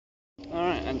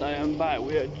Alright, and I am back.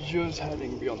 We are just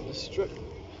heading beyond the strip,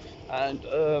 and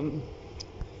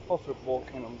after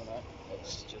walking, I'm gonna,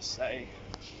 let's just say,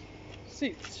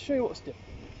 show you what's different.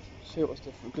 Show you what's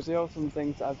different, because there are some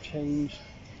things that have changed.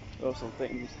 There are some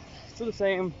things still the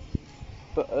same,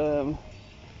 but I don't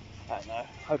know.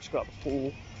 I just got out the pool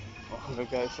a while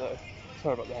ago, so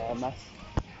sorry about the hair mess.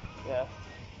 Yeah,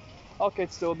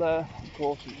 arcade's still there, of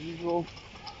course, as usual.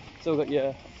 Still got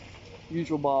your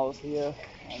usual bars here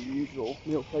and usual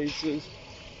meal places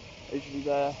usually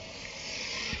there.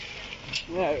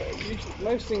 Yeah,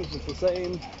 most things are the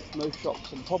same. Most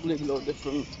shops are probably a little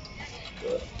different,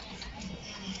 but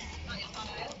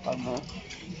I don't know.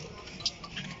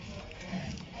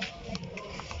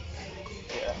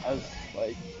 Yeah, as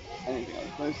like anything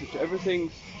else,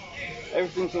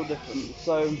 everything's all different.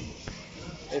 So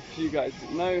if you guys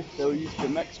didn't know, there used to be a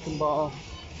Mexican bar,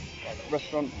 like a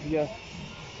restaurant here.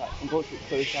 Like, unfortunately, it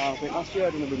closed down. I think last year. I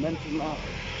don't know if we mentioned that,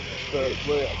 but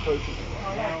we're approaching it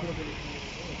right now.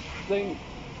 I think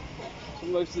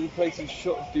most of the places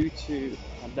shut due to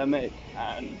pandemic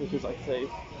and because, like I say,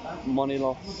 money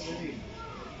loss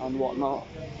and whatnot.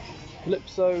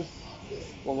 Calypso,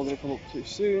 one we're going to come up to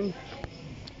soon,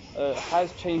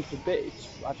 has changed a bit. It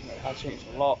has changed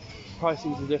a lot.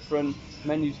 Pricings are different,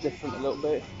 menus different a little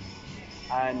bit,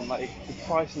 and like the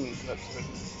pricing in Calypso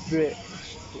is a bit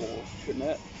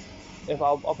extortionate. If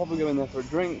I'll probably go in there for a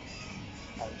drink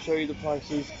and show you the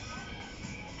prices,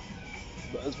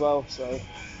 but as well. So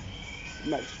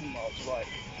Mexican bars, right?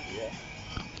 Yeah,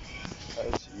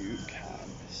 as you can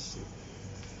see,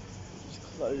 it's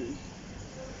closed.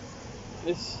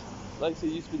 This, like I said,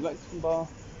 used to be the Mexican bar.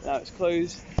 Now it's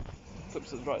closed.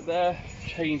 Calypso's right there.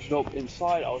 Changed up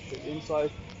inside. I'll show you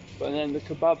inside. But then the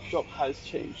kebab shop has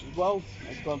changed as well.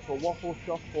 It's gone for a waffle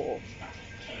shop or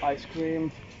ice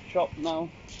cream shop now.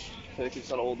 So they can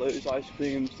sell all those ice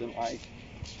creams and like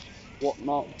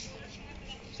whatnot.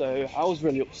 So I was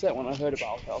really upset when I heard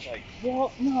about it. I was like,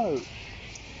 what? No,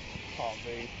 can't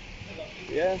be. But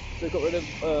yeah, they got rid of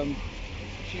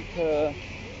cheaper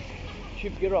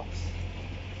gyros.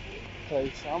 So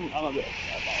I'm a bit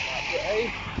upset about that. But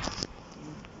hey,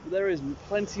 there is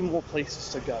plenty more places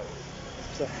to go.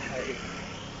 So hey.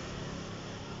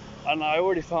 And I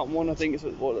already found one. I think it's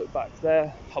back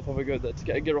there. I'll probably go there to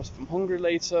get a gyros if I'm hungry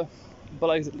later. But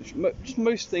like I said, just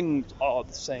most things are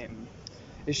the same.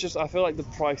 It's just I feel like the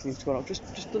pricing's gone up just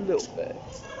a little bit,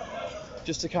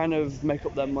 just to kind of make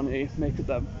up their money, make up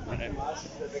their and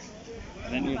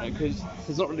then because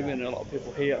there's not really been a lot of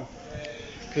people here.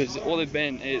 Because all they've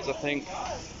been is I think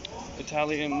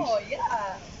Italians,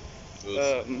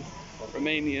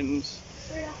 Romanians,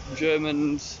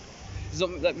 Germans.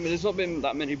 There's not been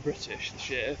that many British this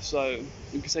year, so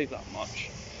you can say that much.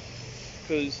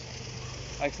 Because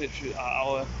like literally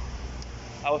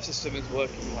our system is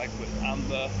working like with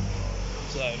Amber,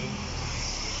 so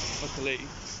luckily,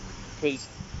 because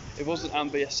if it wasn't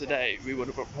Amber yesterday, we would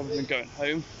have probably been going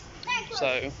home.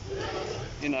 So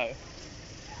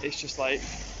it's just like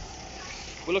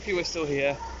we're lucky we're still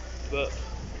here, but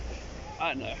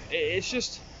I don't know. It's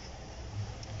just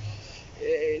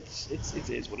it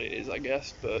is what it is, I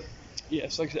guess. But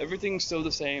yes, like I said, everything's still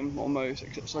the same almost,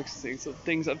 except like some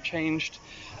things have changed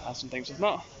and some things have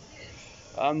not.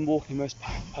 I'm walking most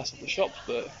past the shops,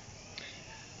 but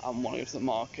I want to go to the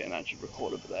market and actually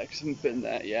record over there because I haven't been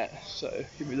there yet. So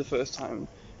it'll be the first time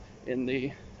in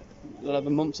the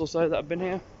 11 months or so that I've been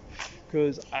here,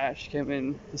 because I actually came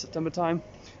in the September time,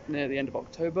 near the end of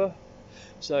October.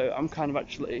 So I'm kind of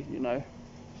actually,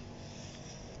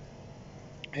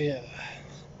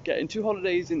 getting 2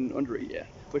 holidays in under a year,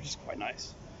 which is quite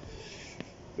nice.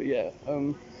 But yeah,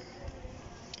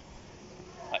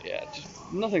 just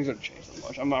nothing's gonna change that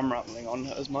much. I'm rambling on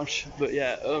as much, but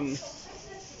yeah,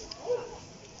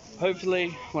 hopefully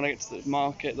when I get to the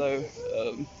market though,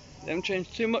 they haven't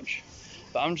changed too much.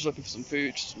 But I'm just looking for some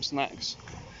food, some snacks,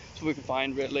 so we can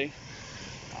find really.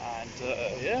 And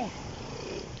yeah,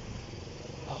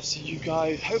 I'll see you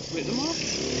guys hopefully at the market.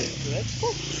 Let's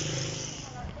go.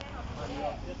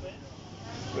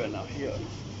 We're now here.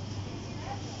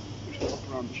 We're just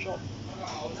walking around the shop,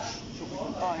 see what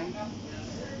we can find.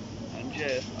 And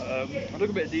yeah, I took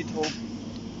a bit of detour.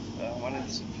 Went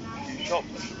into a few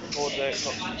shops, recorded there, got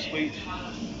some sweets.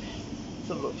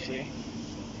 So let's see.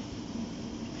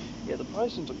 Yeah, the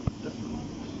pricing's a bit different.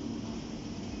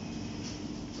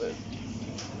 But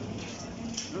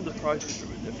the prices are a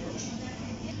bit different.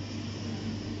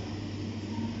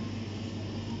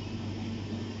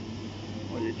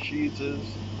 All your cheeses,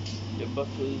 your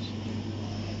butters,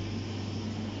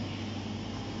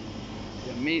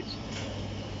 your meats,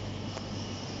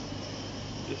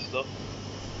 this stuff.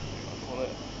 call it,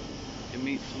 your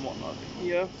meats and whatnot.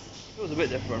 Here, it was a bit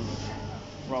different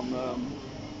from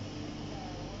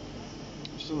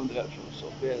some of the actual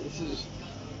stuff. Yeah, this is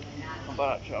not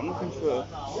bad actually. I'm looking for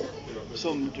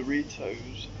some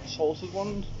Doritos salted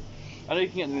ones. I know you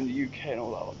can get them in the UK and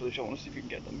all that, but I want to see if you can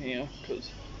get them here because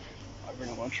I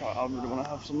really want to try. I really want to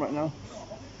have some right now.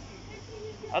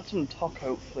 I had some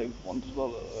taco flavored ones as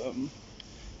well.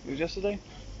 It was yesterday,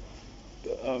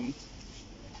 but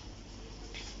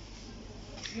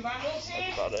that's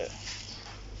about it.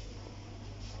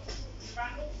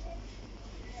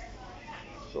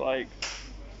 So like,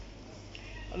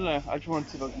 I don't know. I just want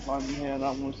to see if I can find them here, and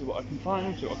I want to see what I can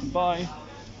find, see what I can buy,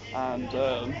 and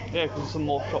yeah, because there's some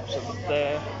more shops over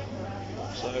there.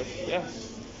 So yeah,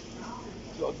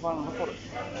 see what I can find on the product.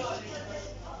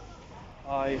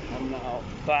 I am now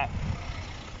back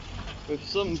with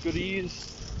some goodies.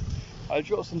 I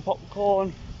got some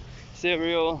popcorn,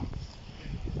 cereal,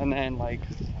 and then like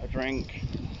a drink.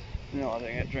 No, I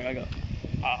didn't get a drink.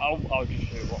 I'll just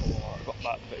show you what I got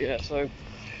back. But yeah, so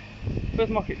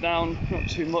first market down. Not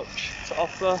too much to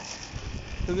offer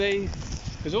for me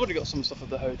because I've already got some stuff at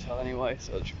the hotel anyway.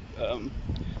 So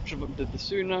should have did this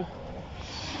sooner.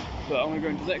 But I'm gonna go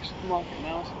into the next supermarket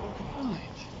now. So what I can find.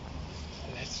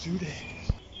 Let's do this.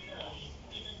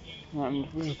 And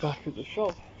we're back at the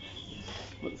shop.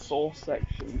 At the sauce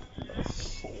section. The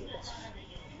sauce.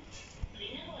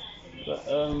 But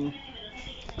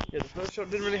yeah, the first shop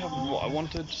didn't really have what I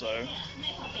wanted, so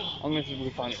I'm going to see if we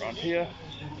can find it around here.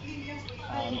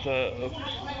 And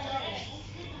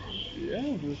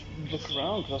yeah, just look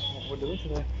around because that's what we're doing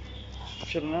today.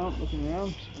 Chilling out, looking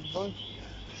around, it's fine.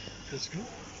 Let's go.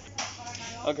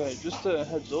 Okay, just a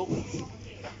heads up.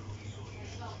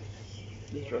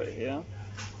 This right here.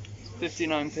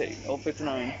 59p or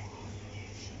 59.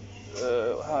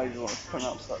 How you want to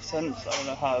pronounce that cents? I don't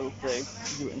know how they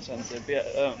do it in cents, but yeah,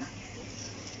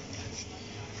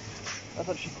 that's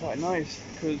actually quite nice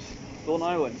because the one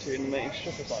I went to in the main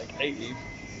strip was like 80p,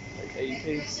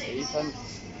 80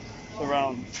 pence, so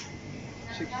around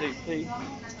 60p,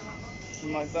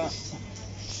 something like that.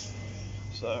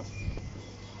 So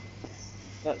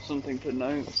that's something to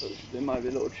note. So it might be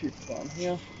a little cheaper down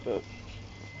here, but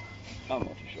I'm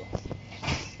not too sure.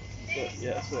 But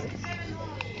yeah, so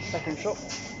second shop.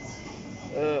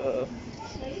 I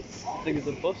think it's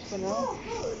a bus for now.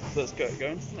 So let's get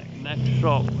going. Next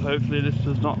shop. Hopefully this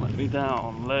does not let me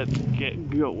down. Let's get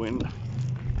going.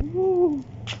 Woo!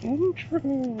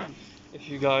 Intro! If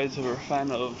you guys are a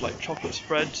fan of like chocolate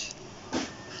spreads,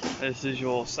 this is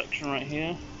your section right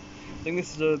here. I think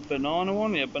this is a banana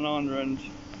one. Yeah, banana and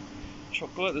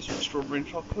chocolate. This one's strawberry and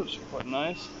chocolate. It's quite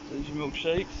nice. There's your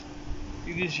milkshakes.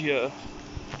 These are your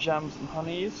jams and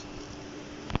honeys.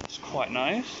 It's quite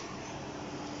nice.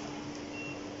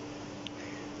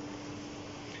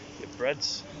 Your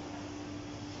breads,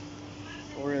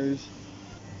 Oreos,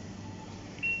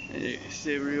 and your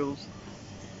cereals.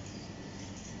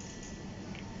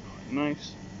 Quite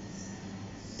nice.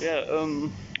 Yeah,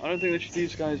 I don't think that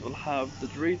these guys will have the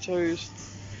Doritos.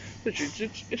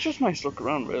 It's just nice to look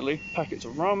around, really. Packets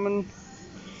of ramen,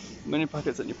 mini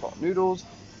packets and your pot noodles.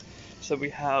 So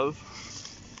we have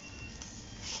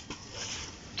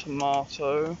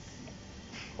tomato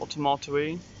or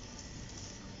tomatoey,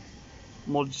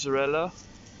 mozzarella.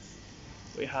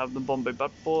 We have the Bombay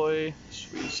Bad Boy,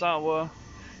 sweet and sour,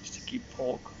 sticky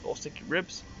pork or sticky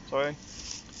ribs. Sorry,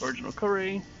 original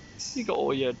curry. You got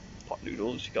all your pot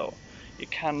noodles. You got your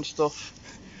canned stuff.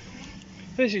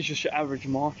 Basically, it's just your average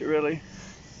market, really,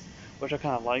 which I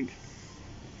kind of like.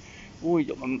 Oh, you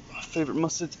got my favourite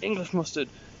mustard, English mustard,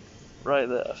 right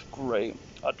there. That's great.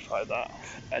 I'd try that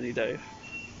any day.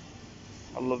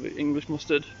 I love it. English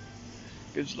mustard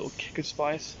gives a little kick of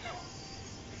spice.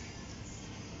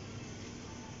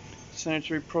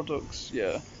 Sanitary products,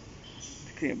 yeah,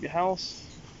 to clean up your house.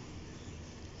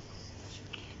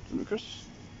 Crisps?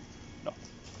 No,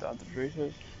 down to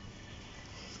Doritos.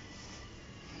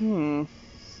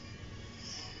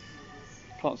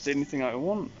 Can't see anything I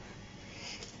want.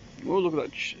 Oh, look at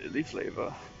that chili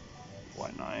flavour.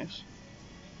 Quite nice.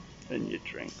 And your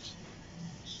drinks.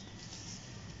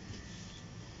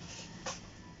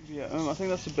 Yeah, I think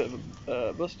that's a bit of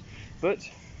a bust. But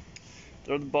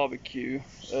there are the barbecue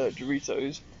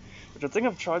Doritos, which I think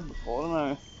I've tried before. I don't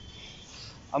know.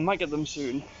 I might get them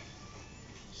soon.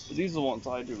 But these are the ones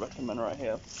I do recommend right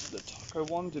here. The taco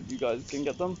ones, if you guys can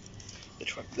get them.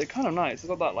 They're kind of nice. They've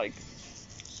got that like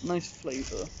nice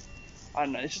flavour. I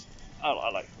don't know. It's just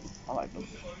I like them. I like them.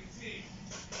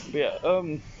 But yeah,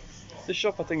 this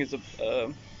shop I think is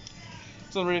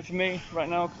it's not really for me right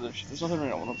now because there's nothing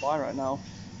really I want to buy right now.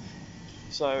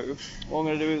 So what I'm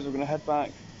going to do is we're going to head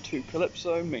back to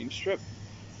Calypso main strip,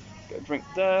 get a drink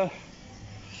there,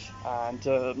 and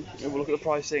we'll look at the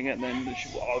pricing, and then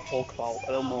I'll talk about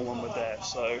a little more when we're there.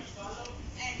 So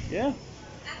yeah,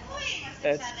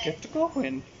 let's get to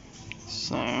going.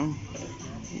 So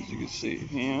as you can see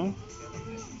here,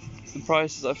 the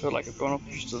prices I feel like have gone up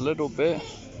just a little bit,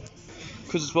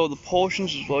 because as well the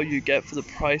portions as well you get for the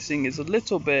pricing is a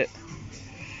little bit,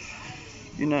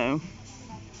 you know,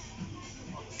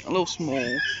 a little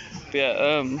small. But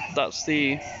yeah, that's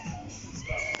the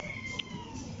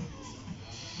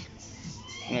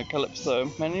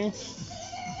Calypso menu.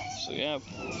 So yeah,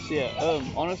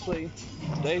 honestly,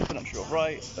 today's been actually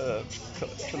alright.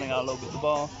 Chilling out a little bit at the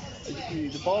bar. As you can see,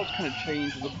 the bar's kind of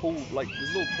changed. The pool, like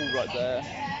there's a little pool right there,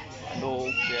 and all.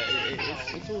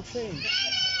 Yeah, it's all changed.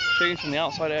 Changed from the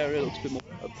outside area. It looks a bit more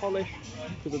polished,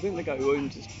 because I think the guy who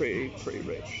owns is pretty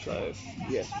rich. So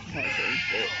yes, it's kind of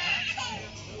changed it.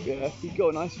 Yeah, you've got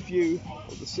a nice view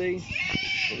of the sea.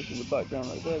 Obviously in the background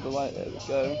right there, the light. There we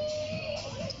go.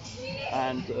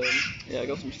 And yeah, I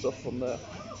got some stuff from the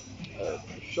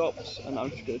shops, and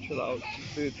I'm just gonna chill out, some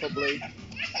food probably,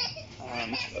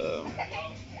 and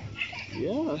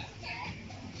yeah.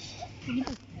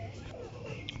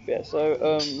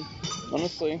 So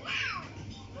honestly,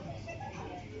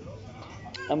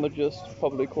 I'm gonna just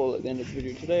probably call it the end of the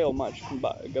video today, or might just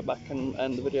go back and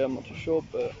end the video. I'm not too sure,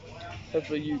 but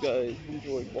hopefully you guys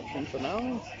enjoyed watching for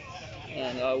now,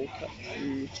 and I will catch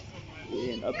you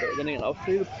in a bit. Then again, I'll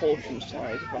show you the portion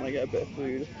size when I get a bit of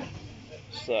food.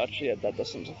 So actually, yeah, that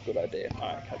sounds like a good idea.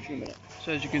 Alright, catch you in a minute.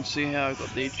 So as you can see here, I've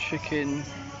got the chicken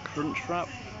crunch wrap,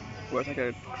 where it's like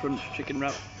a crunch chicken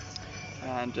wrap,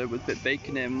 and with a bit of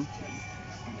bacon in,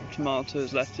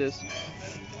 tomatoes, lettuce.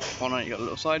 On it you got a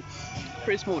little side.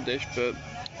 Pretty small dish, but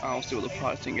I'll see what the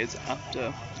pricing is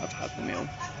after I've had the meal.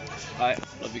 Alright,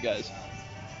 love you guys.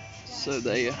 So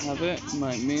there you have it,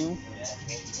 my meal.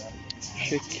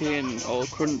 Chicken or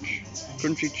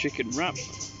crunchy chicken wrap.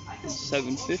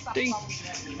 $7.50,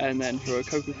 and then for a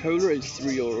Coca-Cola it's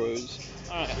 €3.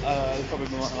 Alright, that's probably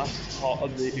my last part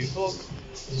of the vlog.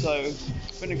 So,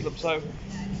 been in Calypso,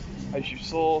 as you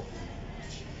saw.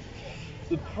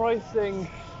 The pricing,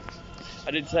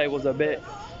 I did say was a bit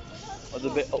up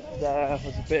there,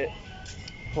 was a bit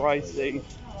pricey.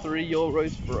 €3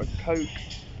 for a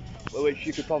Coke, which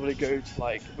you could probably go to,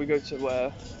 like, if we go to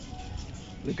where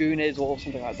Lagoon is or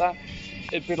something like that,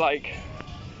 it'd be like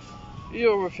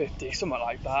 €1.50, something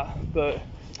like that. But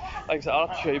like I said, I'll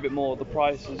have to show you a bit more of the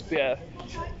prices. But yeah,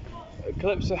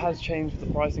 Calypso has changed the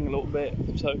pricing a little bit.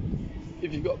 So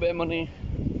if you've got a bit of money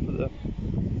for the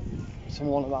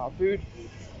small amount of food,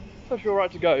 it's actually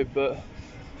alright to go. But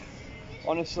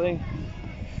honestly,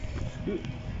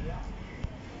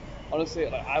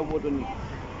 like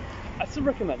I still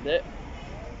recommend it.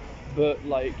 But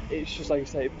like, it's just like I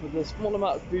say, for the small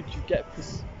amount of food you get,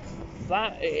 because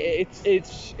that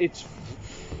it's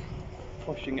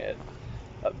pushing it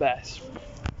at best.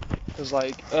 Because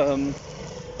like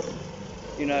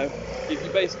you know, if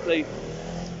you're basically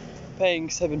paying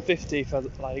 $7.50 for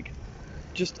like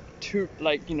just two,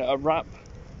 like, you know, a wrap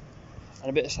and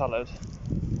a bit of salad,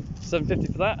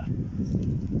 $7.50 for that.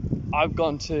 I've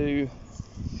gone to,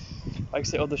 like I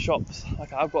say, other shops.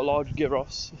 Like I've got large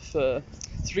gyros for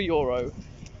 €3,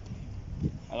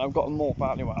 and I've gotten more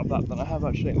value out of that than I have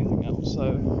actually anything else.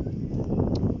 So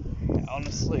yeah,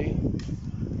 honestly,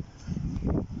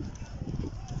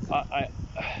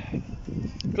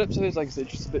 Calypso is, like I said,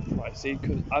 just a bit pricey,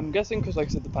 because I'm guessing because, like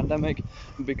I said, the pandemic,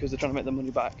 and because they're trying to make their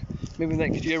money back. Maybe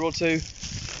next year or two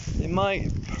they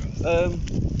might turn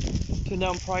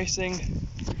down pricing.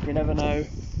 You never know.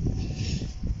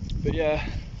 But yeah,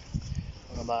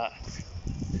 look at that,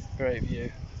 great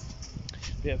view.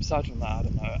 But yeah, aside from that, I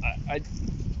don't know.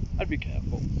 I'd be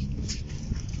careful.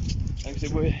 Like I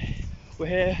said, we're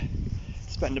here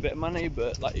to spend a bit of money,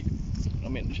 but like, I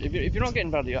mean, if you're not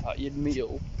getting value out of your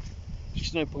meal, there's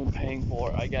just no point paying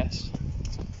for it, I guess.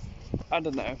 I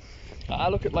don't know. I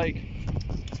look at like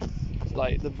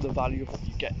the value of what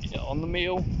you get on the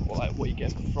meal, or like what you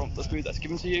get from the food that's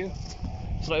given to you.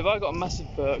 So like, if I got a massive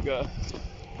burger,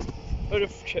 a load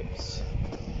of chips,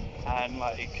 and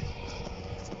like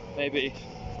maybe,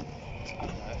 I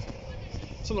don't know,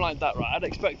 something like that, right? I'd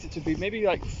expect it to be maybe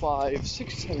like €5,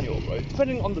 €6, €7,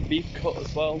 depending on the beef cut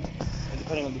as well, and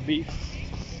depending on the beef,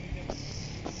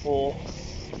 or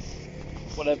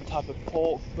whatever type of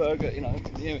pork burger, you know what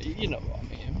I mean. You know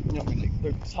what I mean, like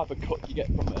the type of cut you get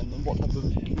from it, and then what type of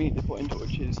meat they put into it,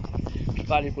 which is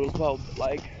valuable as well. But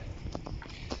like,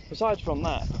 besides from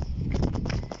that,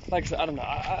 like I said, I don't know.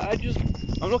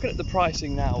 I'm looking at the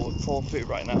pricing now for food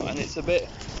right now, and it's a bit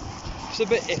It's a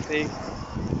bit iffy,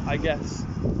 I guess,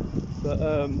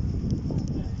 but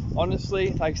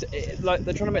honestly, like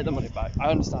they're trying to make the money back. I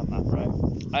understand that, right?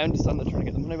 I understand they're trying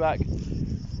to get the money back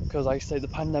because, like I say, the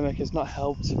pandemic has not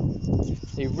helped.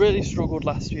 They really struggled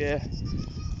last year,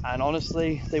 and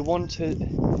honestly, they wanted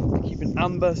to keep it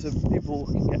amber so people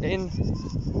can get in.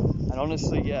 And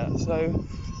honestly, yeah. So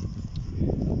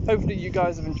hopefully, you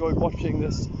guys have enjoyed watching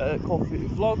this Corfu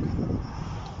vlog.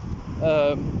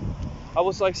 I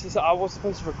was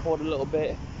supposed to record a little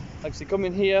bit, like I said, come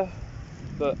in here,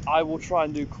 but I will try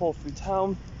and do Corfu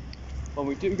town when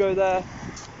we do go there,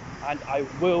 and I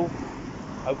will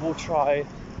try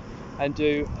and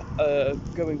do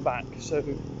going back so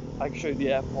I can show you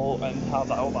the airport and how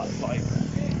all that's like.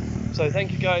 So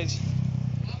thank you guys.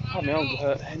 Oh, my arms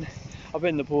are hurting. I've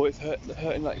been in the pool, it's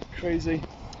hurting like crazy.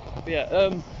 But yeah,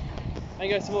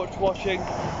 thank you guys so much for watching.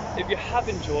 If you have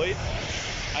enjoyed,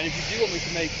 and if you do want me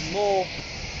to make more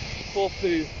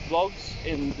Corfu vlogs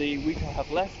in the week I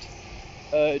have left,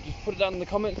 just put it down in the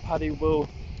comments. Paddy will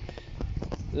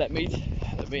let me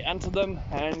answer them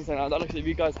and anything like that. Like, if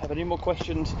you guys have any more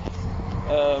questions,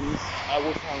 I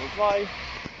will try and reply.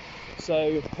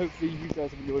 So hopefully you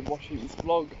guys have enjoyed watching this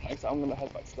vlog. Like I said, I'm going to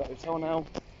head back to the hotel now.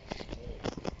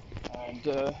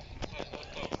 And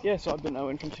yeah, so I've been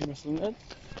Owen from Team Wrestling Nerd.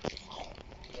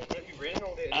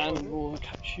 And we'll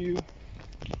catch you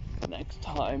next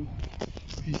time.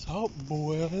 Peace out,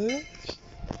 boys.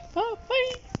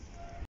 Bye.